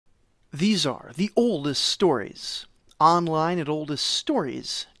These are the oldest stories, online at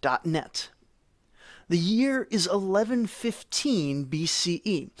oldeststories.net. The year is 1115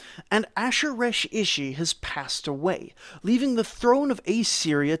 BCE, and Ashur-resh-ishi has passed away, leaving the throne of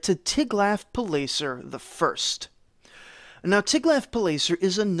Assyria to Tiglath-Pileser I. Now, Tiglath-Pileser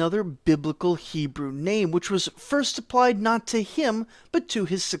is another biblical Hebrew name, which was first applied not to him, but to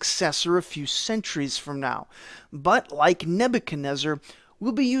his successor a few centuries from now. But, like Nebuchadnezzar,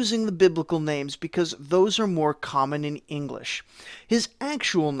 we'll be using the biblical names because those are more common in English. His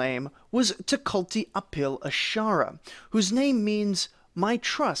actual name was Tiglath-Pileser, whose name means, "My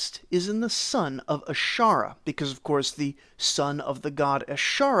trust is in the son of Assur," because of course the son of the god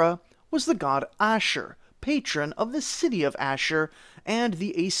Assur was the god Ashur, patron of the city of Ashur and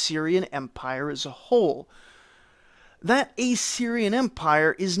the Assyrian Empire as a whole. That Assyrian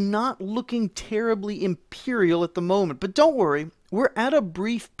Empire is not looking terribly imperial at the moment, but don't worry, we're at a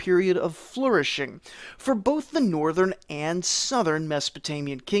brief period of flourishing for both the northern and southern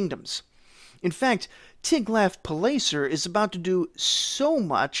Mesopotamian kingdoms. In fact, Tiglath-Pileser is about to do so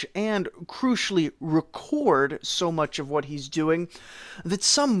much and crucially record so much of what he's doing that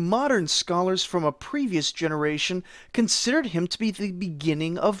some modern scholars from a previous generation considered him to be the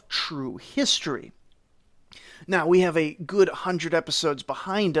beginning of true history. Now, we have a good 100 episodes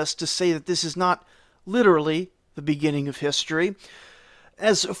behind us to say that this is not literally the beginning of history.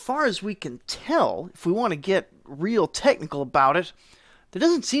 As far as we can tell, if we want to get real technical about it, there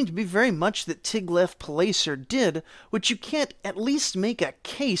doesn't seem to be very much that Tiglath-Pileser did, which you can't at least make a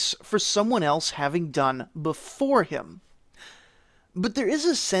case for someone else having done before him. But there is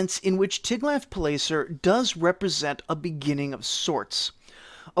a sense in which Tiglath-Pileser does represent a beginning of sorts.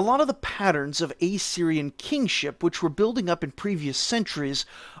 A lot of the patterns of Assyrian kingship which were building up in previous centuries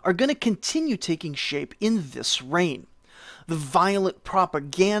are going to continue taking shape in this reign. The violent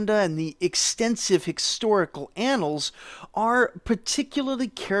propaganda and the extensive historical annals are particularly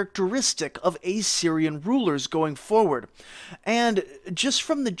characteristic of Assyrian rulers going forward. And just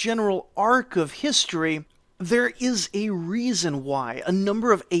from the general arc of history, there is a reason why a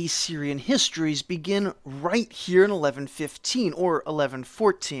number of Assyrian histories begin right here in 1115 or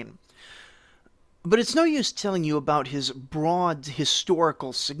 1114. But it's no use telling you about his broad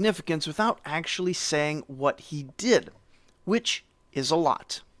historical significance without actually saying what he did, which is a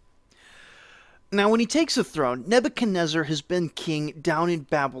lot. Now, when he takes the throne, Nebuchadnezzar has been king down in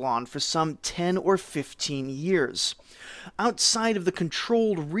Babylon for some 10 or 15 years. Outside of the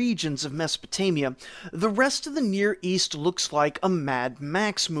controlled regions of Mesopotamia, the rest of the Near East looks like a Mad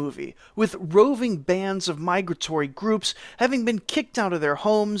Max movie, with roving bands of migratory groups having been kicked out of their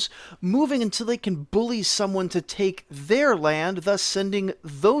homes, moving until they can bully someone to take their land, thus sending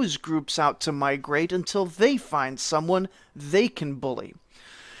those groups out to migrate until they find someone they can bully.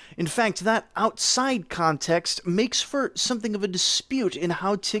 In fact, that outside context makes for something of a dispute in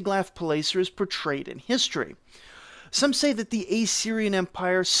how Tiglath-Pileser is portrayed in history. Some say that the Assyrian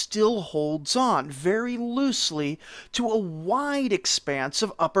Empire still holds on very loosely to a wide expanse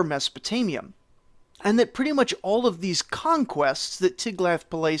of Upper Mesopotamia, and that pretty much all of these conquests that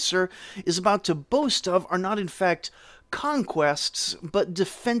Tiglath-Pileser is about to boast of are not in fact conquests, but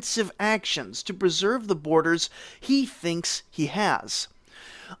defensive actions to preserve the borders he thinks he has.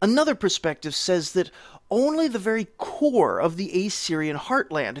 Another perspective says that only the very core of the Assyrian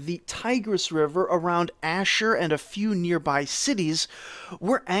heartland, the Tigris River around Ashur and a few nearby cities,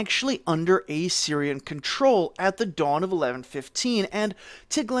 were actually under Assyrian control at the dawn of 1115, and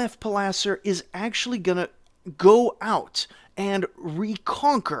Tiglath-Pileser is actually going to go out and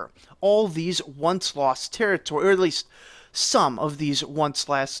reconquer all these once lost territories, or at least some of these once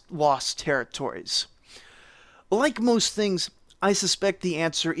lost territories. Like most things, I suspect the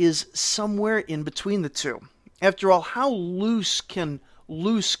answer is somewhere in between the two. After all, how loose can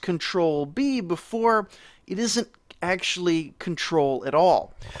loose control be before it isn't actually control at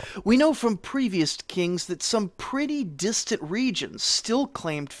all? We know from previous kings that some pretty distant regions still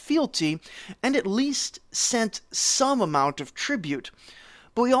claimed fealty and at least sent some amount of tribute.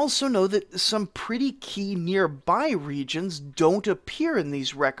 But we also know that some pretty key nearby regions don't appear in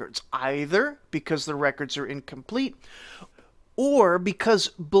these records, either because the records are incomplete, or because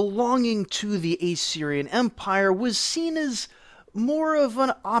belonging to the Assyrian Empire was seen as more of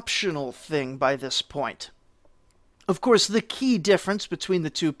an optional thing by this point. Of course, the key difference between the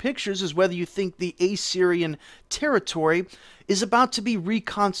two pictures is whether you think the Assyrian territory is about to be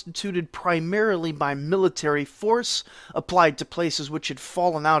reconstituted primarily by military force applied to places which had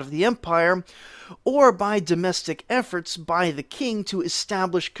fallen out of the empire, or by domestic efforts by the king to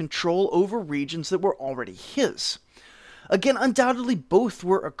establish control over regions that were already his. Again, undoubtedly both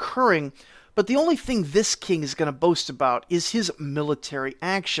were occurring, but the only thing this king is going to boast about is his military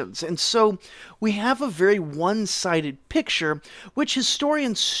actions. And so we have a very one-sided picture, which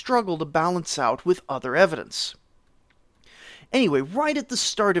historians struggle to balance out with other evidence. Anyway, right at the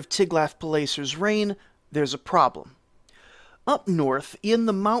start of Tiglath-Pileser's reign, there's a problem. Up north, in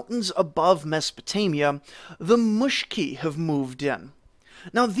the mountains above Mesopotamia, the Mushki have moved in.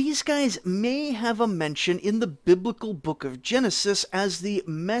 Now, these guys may have a mention in the biblical book of Genesis as the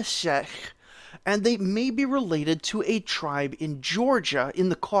Meshech, and they may be related to a tribe in Georgia in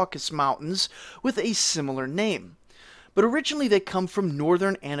the Caucasus Mountains with a similar name. But originally they come from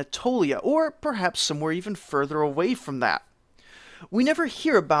northern Anatolia, or perhaps somewhere even further away from that. We never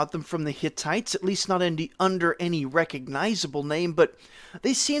hear about them from the Hittites, at least not under any recognizable name, but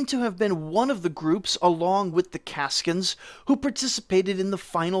they seem to have been one of the groups, along with the Kaskans, who participated in the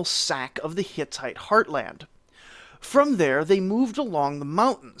final sack of the Hittite heartland. From there, they moved along the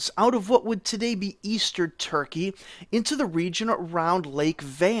mountains, out of what would today be eastern Turkey, into the region around Lake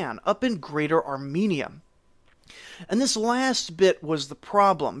Van, up in Greater Armenia. And this last bit was the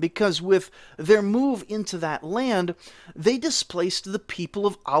problem, because with their move into that land, they displaced the people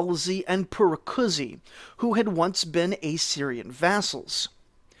of Alzi and Purakuzi, who had once been Assyrian vassals.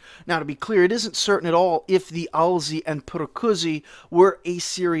 Now, to be clear, it isn't certain at all if the Alzi and Purakuzi were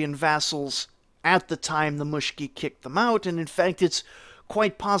Assyrian vassals at the time the Mushki kicked them out, and in fact it's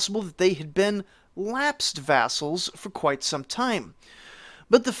quite possible that they had been lapsed vassals for quite some time.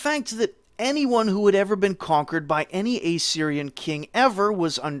 But the fact that anyone who had ever been conquered by any Assyrian king ever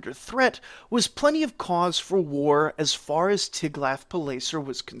was under threat was plenty of cause for war as far as Tiglath-Pileser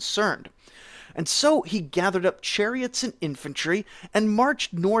was concerned. And so he gathered up chariots and infantry and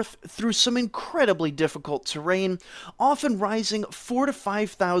marched north through some incredibly difficult terrain, often rising 4,000 to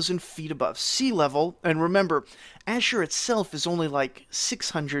 5,000 feet above sea level. And remember, Assur itself is only like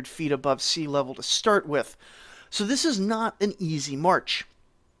 600 feet above sea level to start with, so this is not an easy march.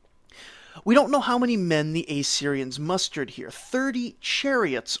 We don't know how many men the Assyrians mustered here. 30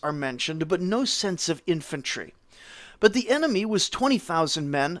 chariots are mentioned, but no sense of infantry. But the enemy was 20,000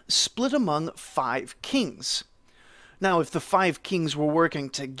 men, split among 5 kings. Now, if the 5 kings were working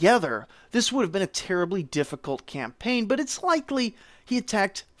together, this would have been a terribly difficult campaign, but it's likely he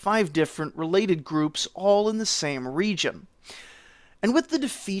attacked 5 different related groups, all in the same region. And with the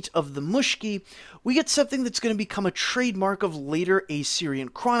defeat of the Mushki, we get something that's going to become a trademark of later Assyrian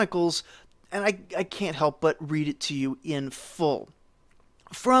chronicles, and I can't help but read it to you in full.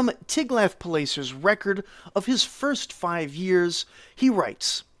 From Tiglath-Pileser's record of his first 5 years, he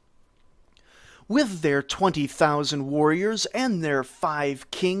writes, "With their 20,000 warriors and their 5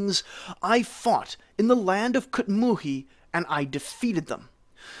 kings, I fought in the land of Kutmuhi, and I defeated them.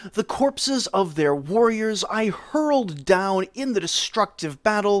 The corpses of their warriors I hurled down in the destructive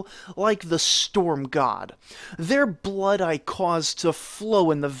battle like the storm god. Their blood I caused to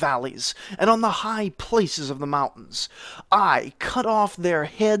flow in the valleys and on the high places of the mountains. I cut off their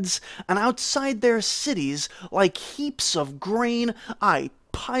heads, and outside their cities, like heaps of grain, I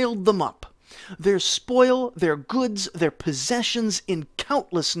piled them up. Their spoil, their goods, their possessions in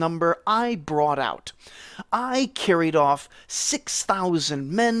countless number I brought out. I carried off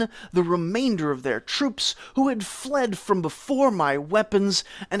 6,000 men, the remainder of their troops, who had fled from before my weapons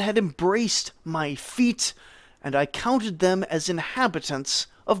and had embraced my feet, and I counted them as inhabitants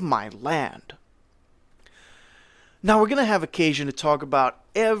of my land." Now, we're going to have occasion to talk about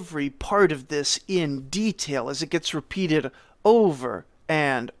every part of this in detail as it gets repeated over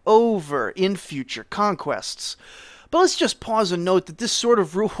and over in future conquests. But let's just pause and note that this sort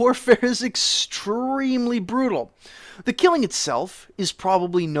of warfare is extremely brutal. The killing itself is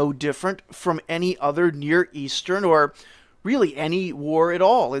probably no different from any other Near Eastern or really any war at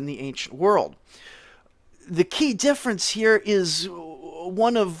all in the ancient world. The key difference here is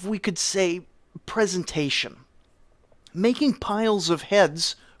one of, we could say, presentation. Making piles of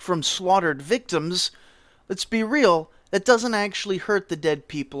heads from slaughtered victims, let's be real, that doesn't actually hurt the dead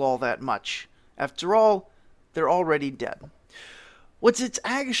people all that much. After all, they're already dead. What it's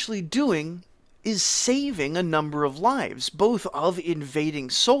actually doing is saving a number of lives, both of invading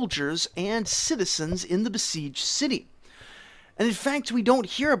soldiers and citizens in the besieged city. And in fact, we don't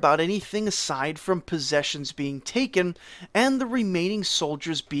hear about anything aside from possessions being taken and the remaining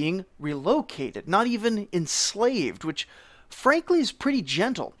soldiers being relocated, not even enslaved, which frankly is pretty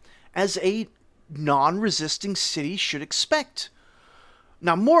gentle, as a non-resisting city should expect.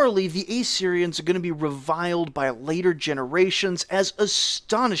 Now, morally, the Assyrians are going to be reviled by later generations as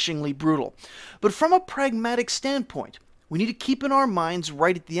astonishingly brutal. But from a pragmatic standpoint, we need to keep in our minds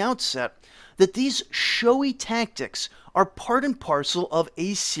right at the outset that these showy tactics are part and parcel of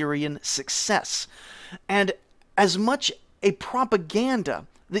Assyrian success, and as much a propaganda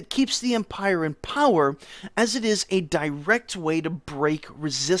that keeps the empire in power as it is a direct way to break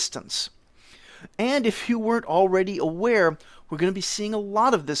resistance. And if you weren't already aware, we're going to be seeing a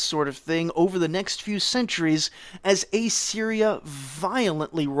lot of this sort of thing over the next few centuries as Assyria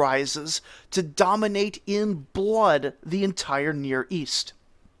violently rises to dominate in blood the entire Near East.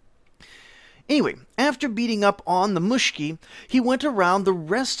 Anyway, after beating up on the Mushki, he went around the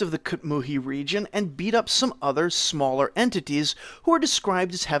rest of the Kutmuhi region and beat up some other smaller entities who are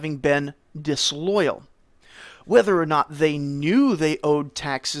described as having been disloyal. Whether or not they knew they owed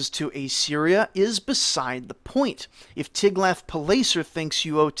taxes to Assyria is beside the point. If Tiglath-Pileser thinks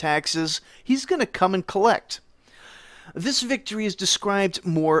you owe taxes, he's going to come and collect. This victory is described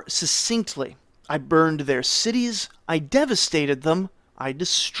more succinctly. I burned their cities, I devastated them, I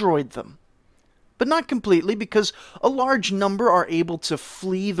destroyed them. But not completely, because a large number are able to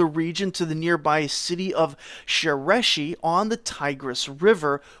flee the region to the nearby city of Shereshi on the Tigris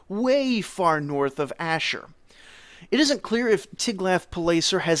River, way far north of Assur. It isn't clear if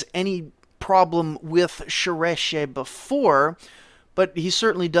Tiglath-Pileser has any problem with Shereshi before, but he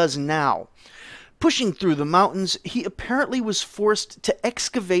certainly does now. Pushing through the mountains, he apparently was forced to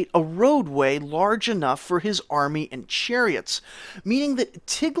excavate a roadway large enough for his army and chariots, meaning that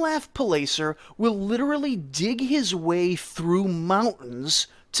Tiglath-Pileser will literally dig his way through mountains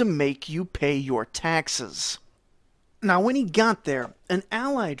to make you pay your taxes. Now, when he got there, an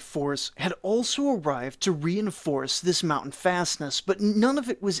allied force had also arrived to reinforce this mountain fastness, but none of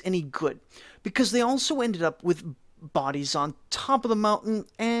it was any good, because they also ended up with bodies on top of the mountain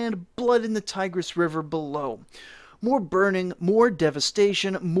and blood in the Tigris River below. More burning, more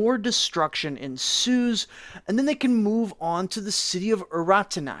devastation, more destruction ensues, and then they can move on to the city of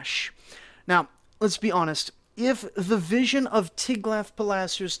Uratanash. Now, let's be honest. If the vision of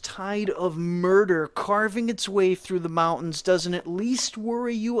Tiglath-Pileser's tide of murder carving its way through the mountains doesn't at least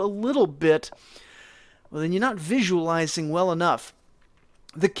worry you a little bit, well, then you're not visualizing well enough.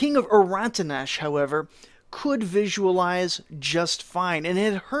 The king of Uratanash, however, could visualize just fine and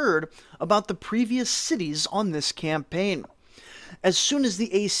had heard about the previous cities on this campaign. As soon as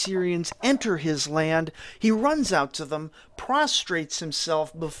the Assyrians enter his land, he runs out to them, prostrates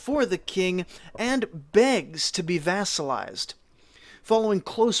himself before the king, and begs to be vassalized. Following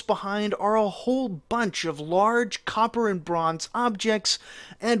close behind are a whole bunch of large copper and bronze objects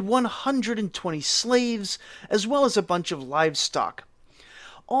and 120 slaves, as well as a bunch of livestock.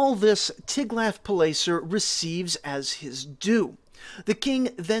 All this Tiglath-Pileser receives as his due. The king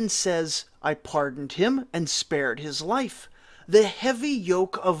then says, "I pardoned him and spared his life. The heavy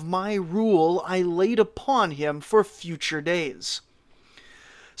yoke of my rule I laid upon him for future days."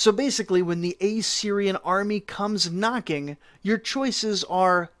 So basically, when the Assyrian army comes knocking, your choices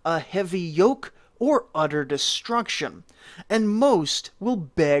are a heavy yoke or utter destruction, and most will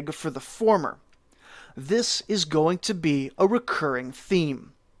beg for the former. This is going to be a recurring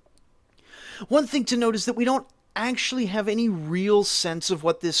theme. One thing to note is that we don't actually have any real sense of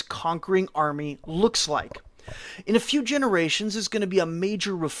what this conquering army looks like. In a few generations, there's going to be a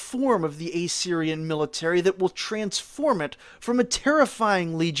major reform of the Assyrian military that will transform it from a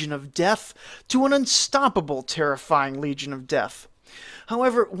terrifying legion of death to an unstoppable terrifying legion of death.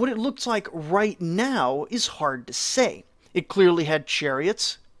 However, what it looks like right now is hard to say. It clearly had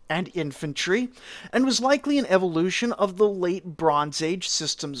chariots and infantry, and was likely an evolution of the late Bronze Age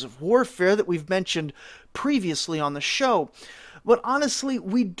systems of warfare that we've mentioned previously on the show. But honestly,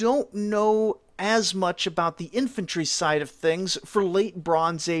 we don't know as much about the infantry side of things for late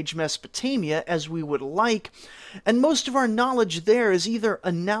Bronze Age Mesopotamia as we would like, and most of our knowledge there is either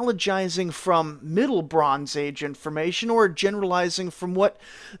analogizing from Middle Bronze Age information or generalizing from what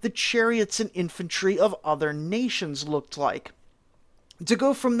the chariots and infantry of other nations looked like. To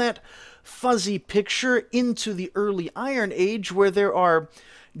go from that fuzzy picture into the early Iron Age, where there are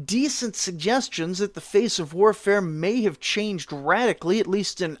decent suggestions that the face of warfare may have changed radically, at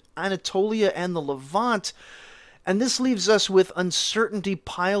least in Anatolia and the Levant, and this leaves us with uncertainty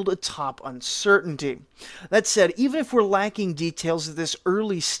piled atop uncertainty. That said, even if we're lacking details at this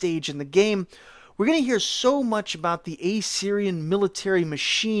early stage in the game, we're going to hear so much about the Assyrian military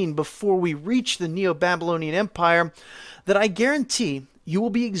machine before we reach the Neo-Babylonian Empire that I guarantee you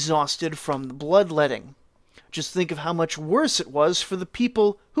will be exhausted from the bloodletting. Just think of how much worse it was for the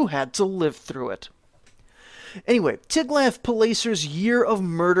people who had to live through it. Anyway, Tiglath-Pileser's year of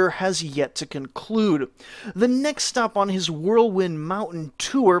murder has yet to conclude. The next stop on his Whirlwind Mountain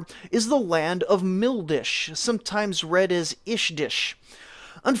tour is the land of Mildish, sometimes read as Ishdish.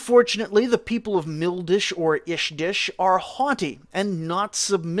 Unfortunately, the people of Mildish or Ishdish are haughty and not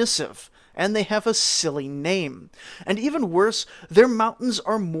submissive, and they have a silly name. And even worse, their mountains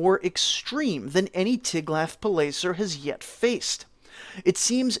are more extreme than any Tiglath-Pileser has yet faced. It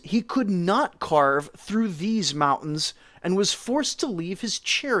seems he could not carve through these mountains and was forced to leave his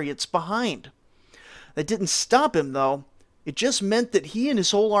chariots behind. That didn't stop him, though. It just meant that he and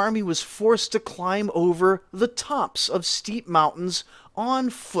his whole army was forced to climb over the tops of steep mountains on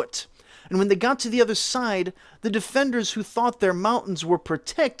foot. And when they got to the other side, the defenders who thought their mountains would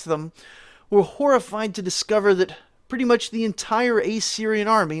protect them were horrified to discover that pretty much the entire Assyrian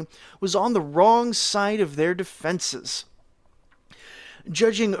army was on the wrong side of their defenses.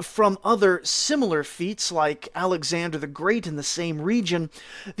 Judging from other similar feats like Alexander the Great in the same region,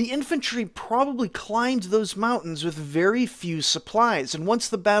 the infantry probably climbed those mountains with very few supplies, and once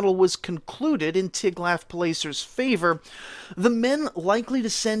the battle was concluded in Tiglath-Pileser's favor, the men likely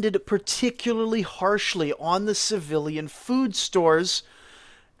descended particularly harshly on the civilian food stores,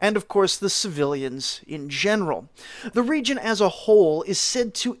 and of course the civilians in general. The region as a whole is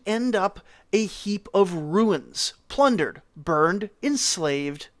said to end up a heap of ruins, plundered, burned,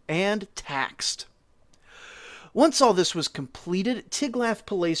 enslaved, and taxed. Once all this was completed,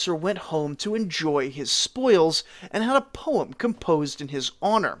 Tiglath-Pileser went home to enjoy his spoils and had a poem composed in his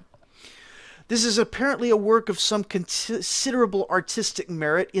honor. This is apparently a work of some considerable artistic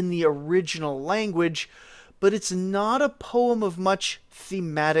merit in the original language, but it's not a poem of much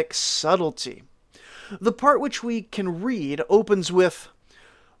thematic subtlety. The part which we can read opens with,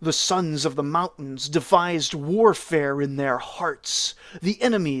 "The sons of the mountains devised warfare in their hearts. The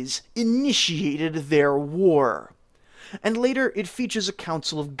enemies initiated their war." And later it features a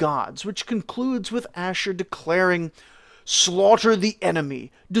council of gods, which concludes with Assur declaring, "Slaughter the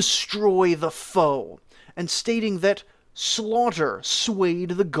enemy, destroy the foe," and stating that slaughter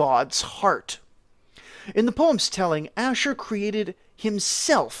swayed the god's heart. In the poem's telling, Assur created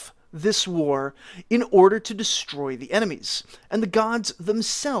himself this war in order to destroy the enemies, and the gods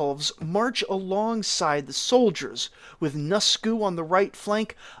themselves march alongside the soldiers, with Nusku on the right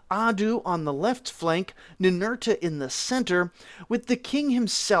flank, Adu on the left flank, Ninurta in the center, with the king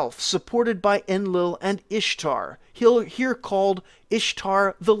himself supported by Enlil and Ishtar, here called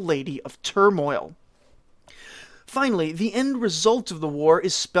Ishtar the Lady of Turmoil. Finally, the end result of the war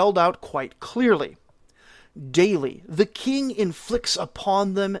is spelled out quite clearly. Daily, the king inflicts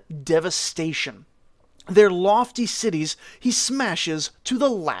upon them devastation. Their lofty cities he smashes to the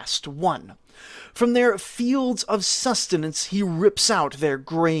last one. From their fields of sustenance he rips out their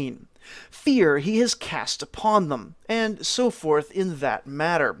grain. Fear he has cast upon them, and so forth in that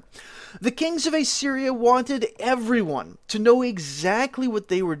matter. The kings of Assyria wanted everyone to know exactly what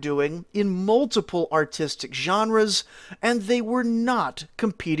they were doing in multiple artistic genres, and they were not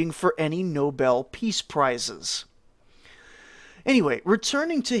competing for any Nobel Peace Prizes. Anyway,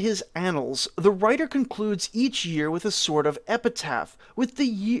 returning to his annals, the writer concludes each year with a sort of epitaph, with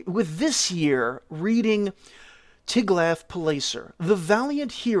this year reading, "Tiglath-Pileser, the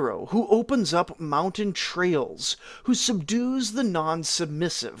valiant hero who opens up mountain trails, who subdues the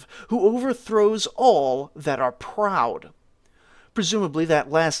non-submissive, who overthrows all that are proud." Presumably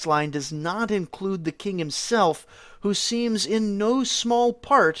that last line does not include the king himself, who seems in no small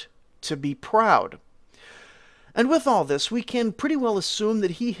part to be proud. And with all this, we can pretty well assume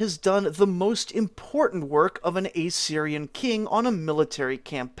that he has done the most important work of an Assyrian king on a military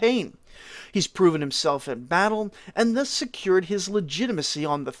campaign. He's proven himself in battle, and thus secured his legitimacy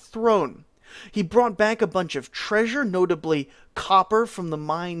on the throne. He brought back a bunch of treasure, notably copper from the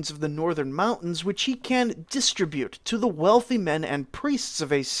mines of the northern mountains, which he can distribute to the wealthy men and priests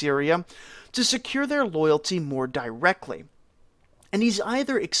of Assyria to secure their loyalty more directly. And he's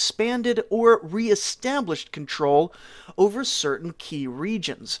either expanded or re-established control over certain key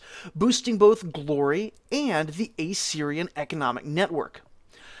regions, boosting both glory and the Assyrian economic network.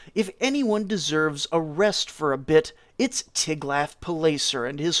 If anyone deserves a rest for a bit, it's Tiglath-Pileser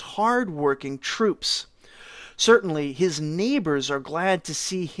and his hard-working troops. Certainly, his neighbors are glad to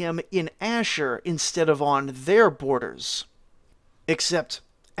see him in Assur instead of on their borders. Except,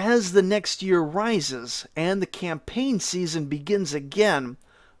 as the next year rises and the campaign season begins again,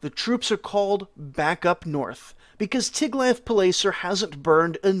 the troops are called back up north, because Tiglath-Pileser hasn't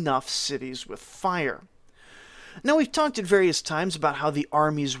burned enough cities with fire. Now, we've talked at various times about how the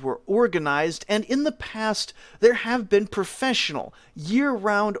armies were organized, and in the past there have been professional,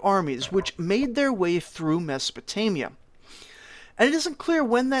 year-round armies which made their way through Mesopotamia. And it isn't clear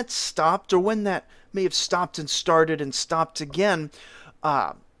when that stopped, or when that may have stopped and started and stopped again,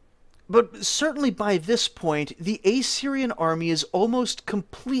 but certainly by this point, the Assyrian army is almost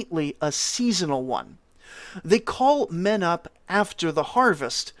completely a seasonal one. They call men up after the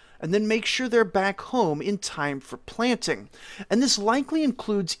harvest, and then make sure they're back home in time for planting. And this likely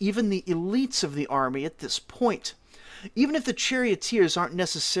includes even the elites of the army at this point. Even if the charioteers aren't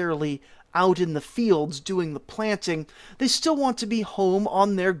necessarily out in the fields doing the planting, they still want to be home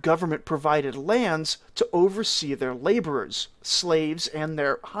on their government-provided lands to oversee their laborers, slaves, and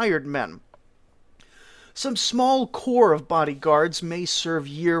their hired men. Some small core of bodyguards may serve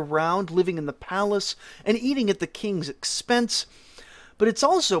year-round, living in the palace and eating at the king's expense, but it's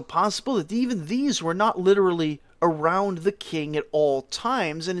also possible that even these were not literally around the king at all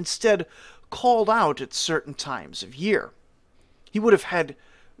times, and instead called out at certain times of year. He would have had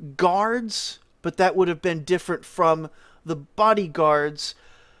guards, but that would have been different from the bodyguards.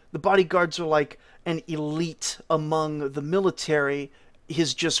 The bodyguards are like an elite among the military.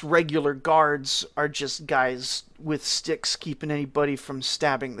 His just regular guards are just guys with sticks keeping anybody from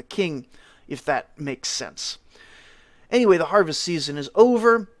stabbing the king, if that makes sense. Anyway, the harvest season is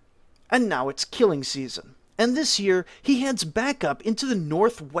over, and now it's killing season. And this year, he heads back up into the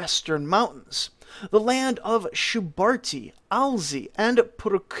northwestern mountains. The land of Shubarti, Alzi, and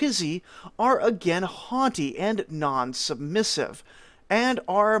Purukizi are again haughty and non-submissive, and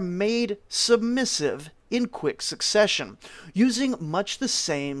are made submissive in quick succession, using much the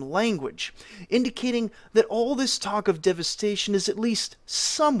same language, indicating that all this talk of devastation is at least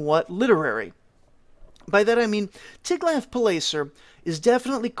somewhat literary. By that I mean, Tiglath-Pileser is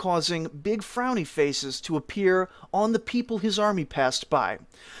definitely causing big frowny faces to appear on the people his army passed by,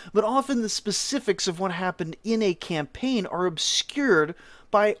 but often the specifics of what happened in a campaign are obscured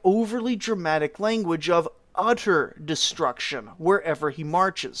by overly dramatic language of utter destruction wherever he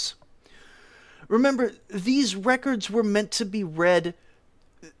marches. Remember, these records were meant to be read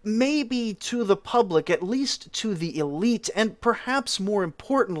maybe to the public, at least to the elite, and perhaps more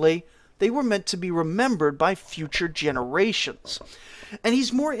importantly, they were meant to be remembered by future generations. And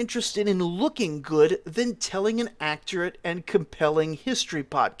he's more interested in looking good than telling an accurate and compelling history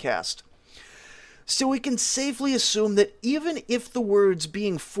podcast. Still, we can safely assume that even if the words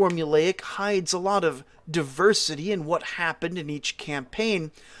being formulaic hides a lot of diversity in what happened in each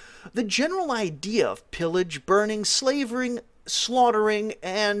campaign, the general idea of pillage, burning, slavering, slaughtering,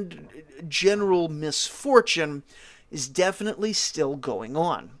 and general misfortune is definitely still going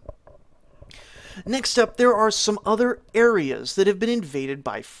on. Next up, there are some other areas that have been invaded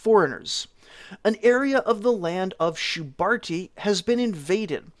by foreigners. An area of the land of Shubarti has been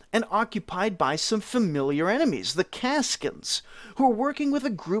invaded and occupied by some familiar enemies, the Kaskans, who are working with a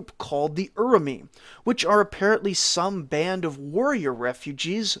group called the Aramean, which are apparently some band of warrior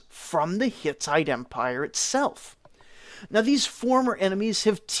refugees from the Hittite Empire itself. Now, these former enemies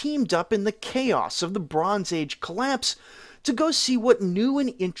have teamed up in the chaos of the Bronze Age collapse to go see what new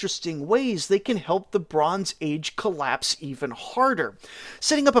and interesting ways they can help the Bronze Age collapse even harder,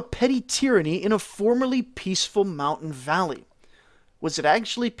 setting up a petty tyranny in a formerly peaceful mountain valley. Was it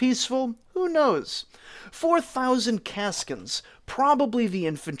actually peaceful? Who knows? 4,000 Kaskans, probably the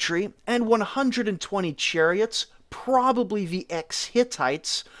infantry, and 120 chariots, probably the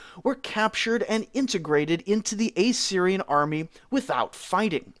ex-Hittites, were captured and integrated into the Assyrian army without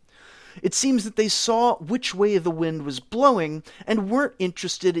fighting. It seems that they saw which way the wind was blowing and weren't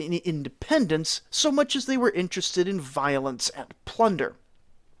interested in independence so much as they were interested in violence and plunder.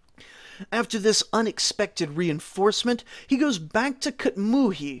 After this unexpected reinforcement, he goes back to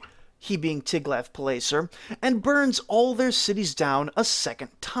Kutmuhi, he being Tiglath-Pileser, and burns all their cities down a second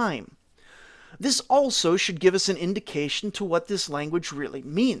time. This also should give us an indication to what this language really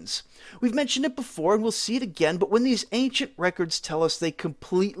means. We've mentioned it before and we'll see it again, but when these ancient records tell us they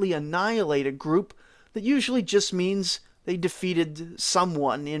completely annihilate a group, that usually just means they defeated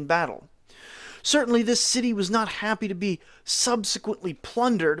someone in battle. Certainly this city was not happy to be subsequently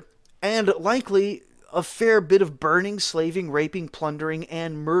plundered, and likely a fair bit of burning, slaving, raping, plundering,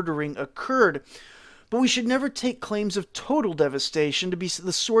 and murdering occurred. But we should never take claims of total devastation to be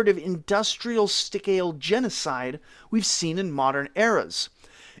the sort of industrial-scale genocide we've seen in modern eras.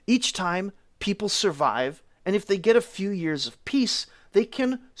 Each time, people survive, and if they get a few years of peace, they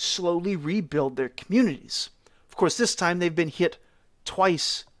can slowly rebuild their communities. Of course, this time they've been hit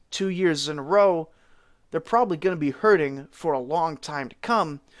twice, 2 years in a row. They're probably going to be hurting for a long time to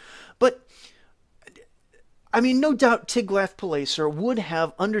come. But I mean, no doubt Tiglath-Pileser would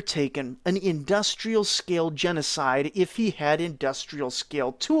have undertaken an industrial-scale genocide if he had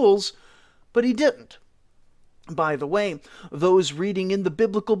industrial-scale tools, but he didn't. By the way, those reading in the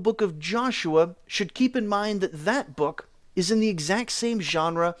biblical book of Joshua should keep in mind that that book is in the exact same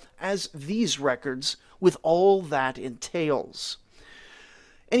genre as these records, with all that entails.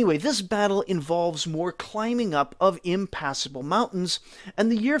 Anyway, this battle involves more climbing up of impassable mountains,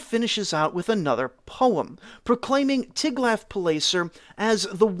 and the year finishes out with another poem, proclaiming Tiglath-Pileser as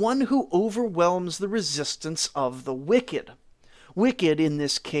the one who overwhelms the resistance of the wicked. Wicked, in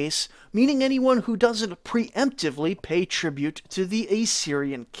this case, meaning anyone who doesn't preemptively pay tribute to the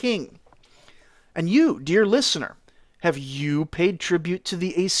Assyrian king. And you, dear listener, have you paid tribute to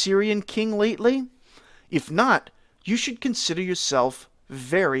the Assyrian king lately? If not, you should consider yourself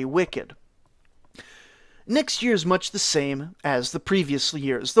very wicked. Next year is much the same as the previous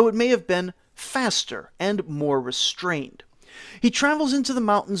years, though it may have been faster and more restrained. He travels into the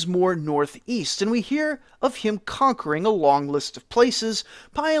mountains more northeast, and we hear of him conquering a long list of places,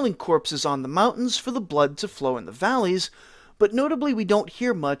 piling corpses on the mountains for the blood to flow in the valleys, but notably we don't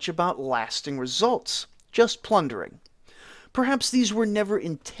hear much about lasting results, just plundering. Perhaps these were never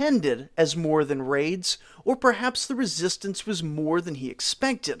intended as more than raids, or perhaps the resistance was more than he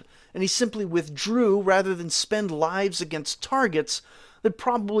expected, and he simply withdrew rather than spend lives against targets that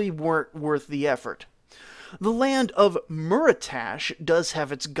probably weren't worth the effort. The land of Muratash does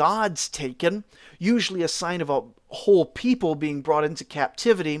have its gods taken, usually a sign of a whole people being brought into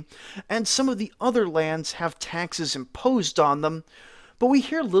captivity, and some of the other lands have taxes imposed on them, but we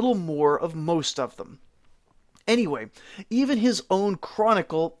hear little more of most of them. Anyway, even his own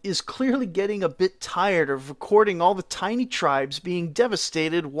chronicle is clearly getting a bit tired of recording all the tiny tribes being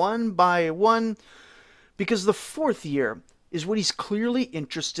devastated one by one, because the fourth year is what he's clearly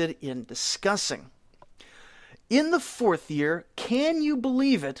interested in discussing. In the fourth year, can you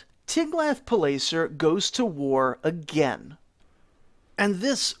believe it, Tiglath-Pileser goes to war again. And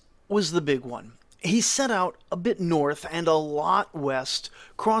this was the big one. He set out a bit north and a lot west,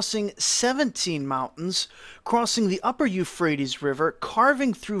 crossing 17 mountains, crossing the upper Euphrates River,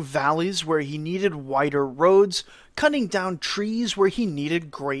 carving through valleys where he needed wider roads, cutting down trees where he needed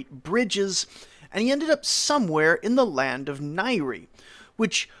great bridges, and he ended up somewhere in the land of Nairi,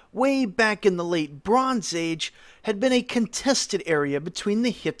 which way back in the late Bronze Age had been a contested area between the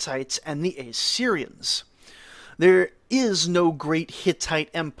Hittites and the Assyrians. There is no great Hittite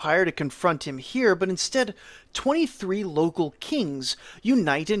empire to confront him here, but instead 23 local kings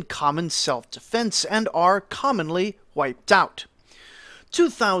unite in common self-defense and are commonly wiped out.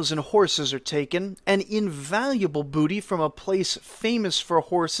 2,000 horses are taken, an invaluable booty from a place famous for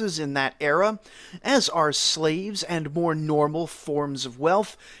horses in that era, as are slaves and more normal forms of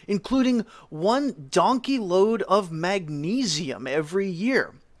wealth, including 1 donkey load of magnesium every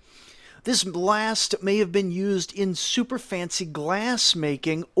year. This last may have been used in super fancy glass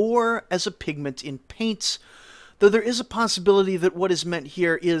making or as a pigment in paints, though there is a possibility that what is meant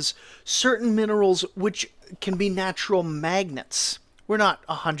here is certain minerals which can be natural magnets. We're not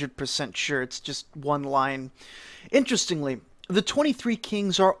 100% sure, it's just one line. Interestingly, the 23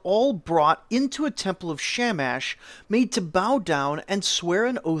 kings are all brought into a temple of Shamash, made to bow down and swear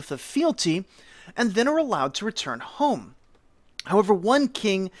an oath of fealty, and then are allowed to return home. However, one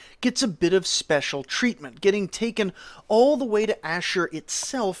king gets a bit of special treatment, getting taken all the way to Assur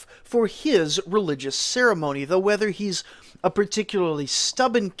itself for his religious ceremony, though whether he's a particularly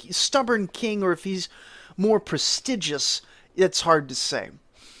stubborn king or if he's more prestigious, it's hard to say.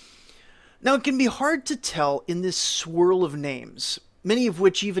 Now, it can be hard to tell in this swirl of names, many of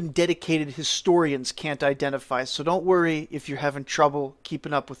which even dedicated historians can't identify, so don't worry if you're having trouble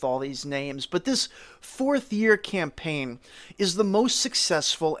keeping up with all these names. But this fourth-year campaign is the most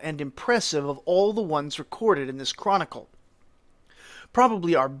successful and impressive of all the ones recorded in this chronicle.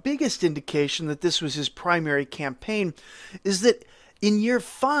 Probably our biggest indication that this was his primary campaign is that in year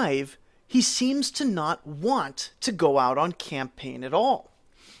 5, he seems to not want to go out on campaign at all.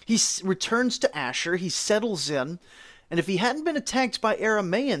 He returns to Assur, he settles in, and if he hadn't been attacked by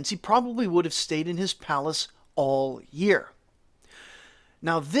Arameans, he probably would have stayed in his palace all year.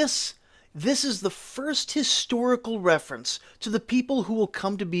 Now this is the first historical reference to the people who will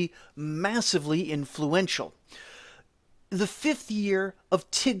come to be massively influential. The 5th year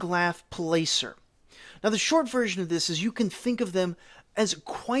of Tiglath-Pileser. Now the short version of this is you can think of them as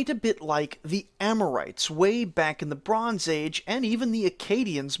quite a bit like the Amorites way back in the Bronze Age and even the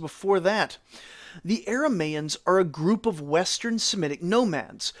Akkadians before that. The Arameans are a group of Western Semitic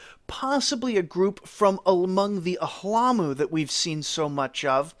nomads, possibly a group from among the Ahlamu that we've seen so much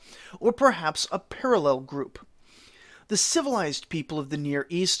of, or perhaps a parallel group. The civilized people of the Near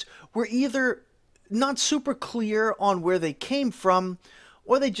East were either not super clear on where they came from,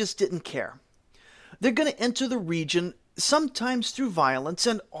 or they just didn't care. They're going to enter the region sometimes through violence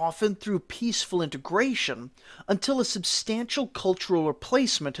and often through peaceful integration until a substantial cultural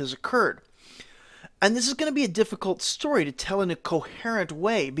replacement has occurred. And this is going to be a difficult story to tell in a coherent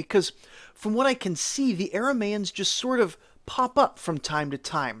way because, from what I can see, the Arameans just sort of pop up from time to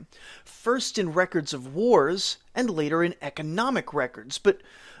time, first in records of wars and later in economic records, but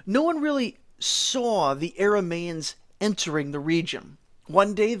no one really saw the Arameans entering the region.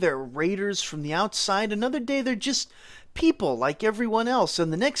 One day they're raiders from the outside, another day they're just people like everyone else,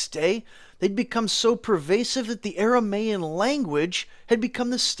 and the next day they'd become so pervasive that the Aramean language had become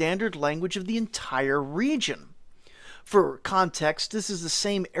the standard language of the entire region. For context, this is the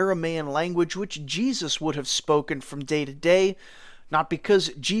same Aramean language which Jesus would have spoken from day to day, not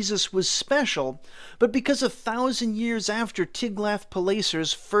because Jesus was special, but because 1,000 years after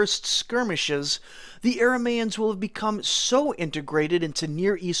Tiglath-Pileser's first skirmishes, the Arameans will have become so integrated into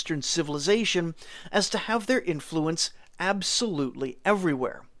Near Eastern civilization as to have their influence absolutely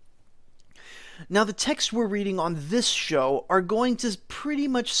everywhere. Now, the texts we're reading on this show are going to pretty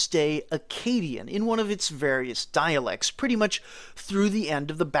much stay Akkadian in one of its various dialects, pretty much through the end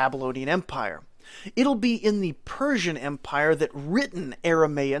of the Babylonian Empire. It'll be in the Persian Empire that written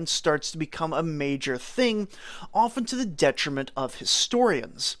Aramean starts to become a major thing, often to the detriment of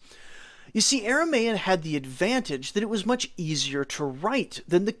historians. You see, Aramean had the advantage that it was much easier to write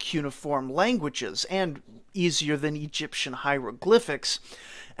than the cuneiform languages, and easier than Egyptian hieroglyphics,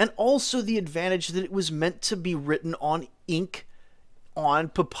 and also the advantage that it was meant to be written on ink, on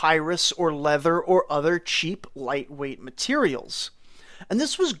papyrus or leather or other cheap, lightweight materials. And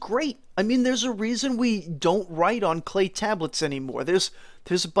this was great. I mean, there's a reason we don't write on clay tablets anymore. There's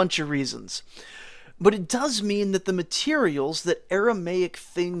a bunch of reasons. But it does mean that the materials that Aramaic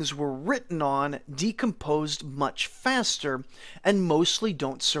things were written on decomposed much faster and mostly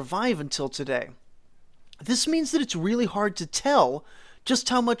don't survive until today. This means that it's really hard to tell just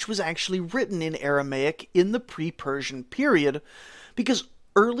how much was actually written in Aramaic in the pre-Persian period, because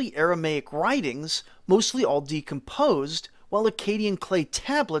early Aramaic writings mostly all decomposed, while Akkadian clay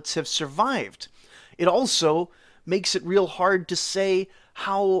tablets have survived. It also makes it real hard to say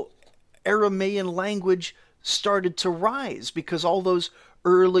how Aramean language started to rise, because all those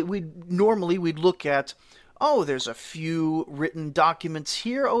early, we'd look at, oh, there's a few written documents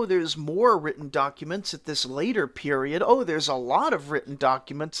here, oh, there's more written documents at this later period, oh, there's a lot of written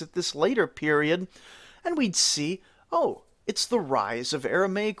documents at this later period, and we'd see, oh, it's the rise of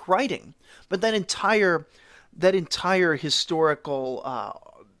Aramaic writing. But that entire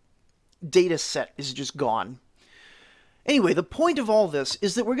historical data set is just gone. Anyway, the point of all this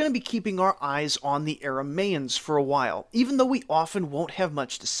is that we're going to be keeping our eyes on the Arameans for a while, even though we often won't have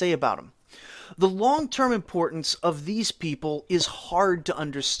much to say about them. The long-term importance of these people is hard to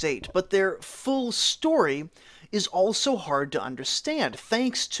understate, but their full story is also hard to understand,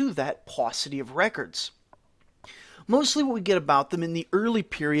 thanks to that paucity of records. Mostly what we get about them in the early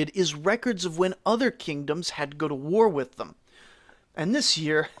period is records of when other kingdoms had to go to war with them. And this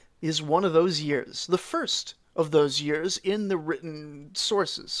year is one of those years, the first of those years in the written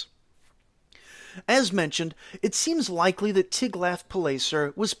sources. As mentioned, it seems likely that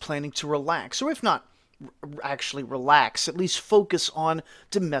Tiglath-Pileser was planning to relax, or if not actually relax, at least focus on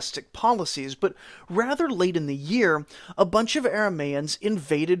domestic policies, but rather late in the year, a bunch of Arameans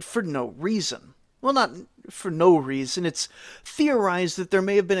invaded for no reason. Well, not for no reason. It's theorized that there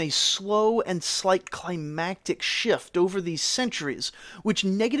may have been a slow and slight climactic shift over these centuries, which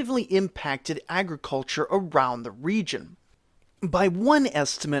negatively impacted agriculture around the region. By one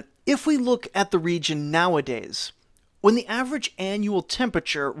estimate, if we look at the region nowadays, when the average annual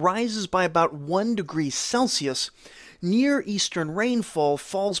temperature rises by about 1 degree Celsius, Near Eastern rainfall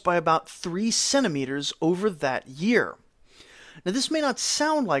falls by about 3 centimeters over that year. Now, this may not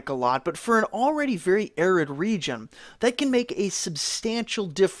sound like a lot, but for an already very arid region, that can make a substantial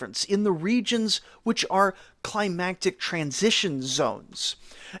difference in the regions which are climactic transition zones.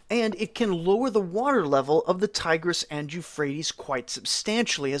 And it can lower the water level of the Tigris and Euphrates quite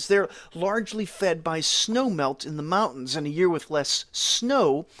substantially, as they're largely fed by snowmelt in the mountains, and a year with less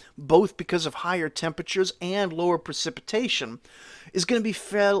snow, both because of higher temperatures and lower precipitation, is going to be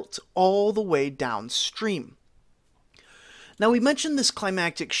felt all the way downstream. Now, we mentioned this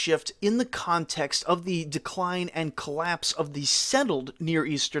climactic shift in the context of the decline and collapse of the settled Near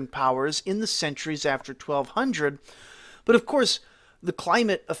Eastern powers in the centuries after 1200, but of course, the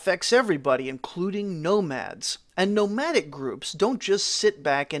climate affects everybody, including nomads. And nomadic groups don't just sit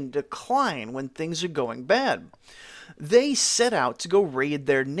back and decline when things are going bad. They set out to go raid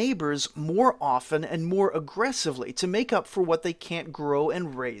their neighbors more often and more aggressively to make up for what they can't grow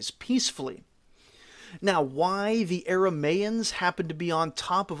and raise peacefully. Now, why the Arameans happen to be on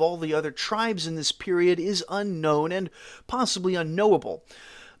top of all the other tribes in this period is unknown and possibly unknowable.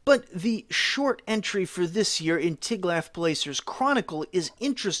 But the short entry for this year in Tiglath-Pileser's chronicle is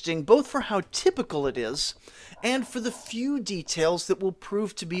interesting both for how typical it is and for the few details that will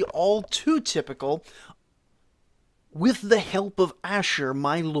prove to be all too typical. With the help of Assur,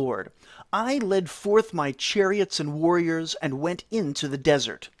 my lord, I led forth my chariots and warriors and went into the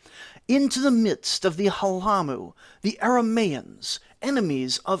desert. Into the midst of the Halamu, the Arameans,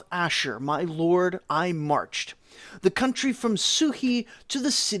 enemies of Assur, my lord, I marched. The country from Suhi to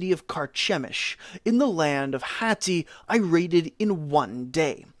the city of Carchemish, in the land of Hatti, I raided in one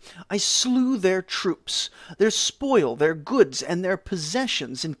day. I slew their troops, their spoil, their goods, and their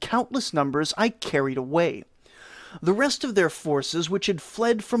possessions in countless numbers I carried away. The rest of their forces, which had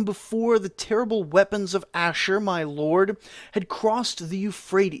fled from before the terrible weapons of Assur, my lord, had crossed the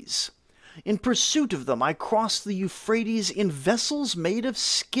Euphrates. In pursuit of them, I crossed the Euphrates in vessels made of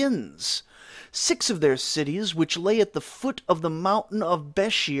skins. 6 of their cities, which lay at the foot of the mountain of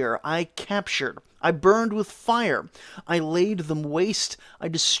Beshir, I captured. I burned with fire. I laid them waste. I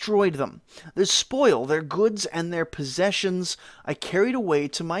destroyed them. Their spoil, their goods, and their possessions I carried away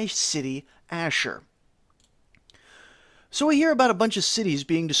to my city, Assur. So we hear about a bunch of cities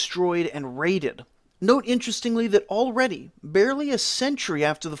being destroyed and raided. Note interestingly that already, barely a century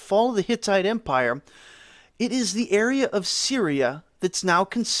after the fall of the Hittite Empire, it is the area of Syria that's now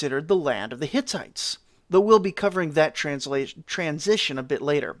considered the land of the Hittites, though we'll be covering that transition a bit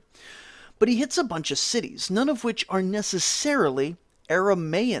later. But he hits a bunch of cities, none of which are necessarily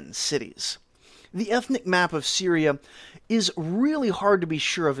Aramean cities. The ethnic map of Syria is really hard to be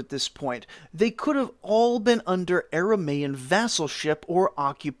sure of at this point. They could have all been under Aramean vassalship or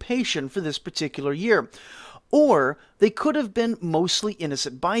occupation for this particular year. Or they could have been mostly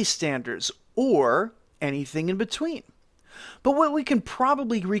innocent bystanders, or anything in between. But what we can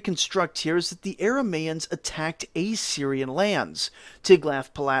probably reconstruct here is that the Arameans attacked Assyrian lands.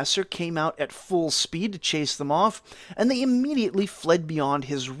 Tiglath-Pileser came out at full speed to chase them off, and they immediately fled beyond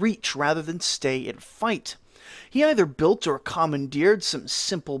his reach rather than stay and fight. He either built or commandeered some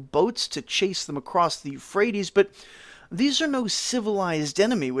simple boats to chase them across the Euphrates, but these are no civilized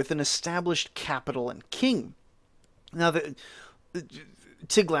enemy with an established capital and king. Now,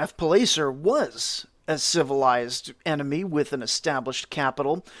 Tiglath-Pileser was a civilized enemy with an established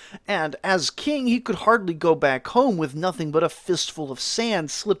capital, and as king he could hardly go back home with nothing but a fistful of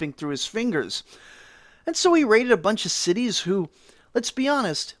sand slipping through his fingers. And so he raided a bunch of cities who, let's be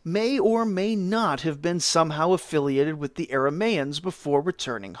honest, may or may not have been somehow affiliated with the Arameans before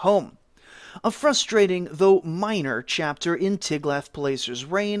returning home. A frustrating, though minor, chapter in Tiglath-Pileser's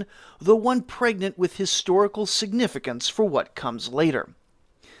reign, though one pregnant with historical significance for what comes later.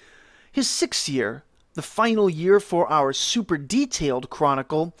 His 6th year, the final year for our super-detailed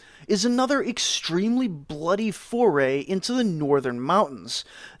chronicle, is another extremely bloody foray into the northern mountains,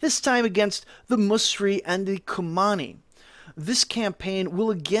 this time against the Musri and the Kumani. This campaign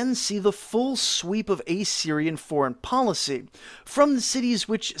will again see the full sweep of Assyrian foreign policy, from the cities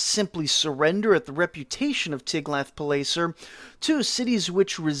which simply surrender at the reputation of Tiglath-Pileser, to cities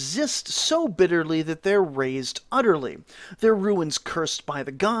which resist so bitterly that they're razed utterly, their ruins cursed by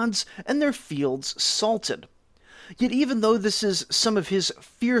the gods, and their fields salted. Yet even though this is some of his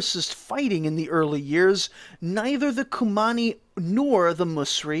fiercest fighting in the early years, neither the Kumani nor the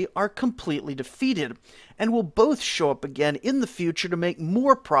Musri are completely defeated, and will both show up again in the future to make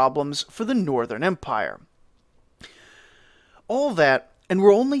more problems for the Northern Empire. All that, and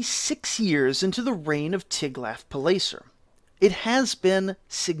we're only 6 years into the reign of Tiglath-Pileser. It has been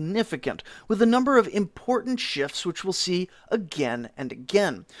significant, with a number of important shifts which we'll see again and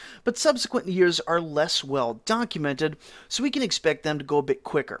again, but subsequent years are less well documented, so we can expect them to go a bit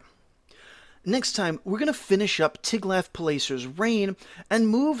quicker. Next time, we're going to finish up Tiglath-Pileser's reign and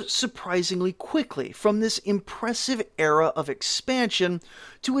move surprisingly quickly from this impressive era of expansion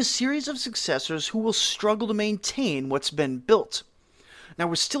to a series of successors who will struggle to maintain what's been built. Now,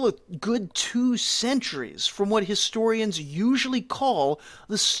 we're still a good 2 centuries from what historians usually call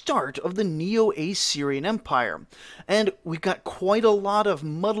the start of the Neo-Assyrian Empire, and we've got quite a lot of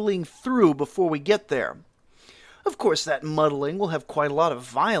muddling through before we get there. Of course, that muddling will have quite a lot of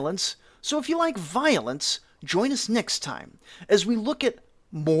violence, so if you like violence, join us next time as we look at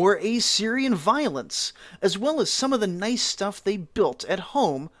more Assyrian violence, as well as some of the nice stuff they built at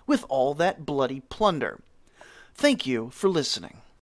home with all that bloody plunder. Thank you for listening.